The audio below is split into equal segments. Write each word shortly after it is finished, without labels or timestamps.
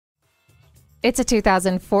It's a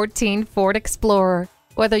 2014 Ford Explorer.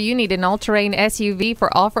 Whether you need an all-terrain SUV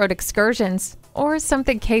for off-road excursions or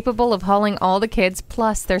something capable of hauling all the kids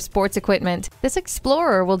plus their sports equipment, this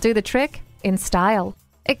Explorer will do the trick in style.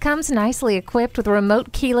 It comes nicely equipped with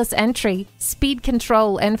remote keyless entry, speed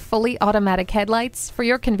control, and fully automatic headlights for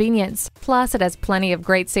your convenience. Plus, it has plenty of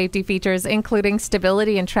great safety features, including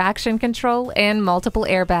stability and traction control and multiple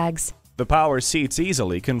airbags. The power seats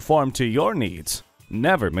easily conform to your needs.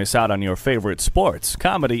 Never miss out on your favorite sports,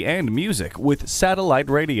 comedy, and music with satellite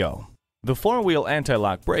radio. The four-wheel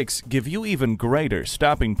anti-lock brakes give you even greater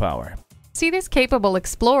stopping power. See this capable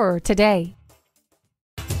Explorer today.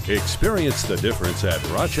 Experience the difference at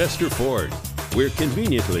Rochester Ford. We're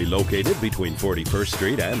conveniently located between 41st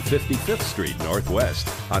Street and 55th Street Northwest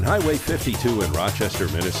on Highway 52 in Rochester,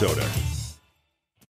 Minnesota.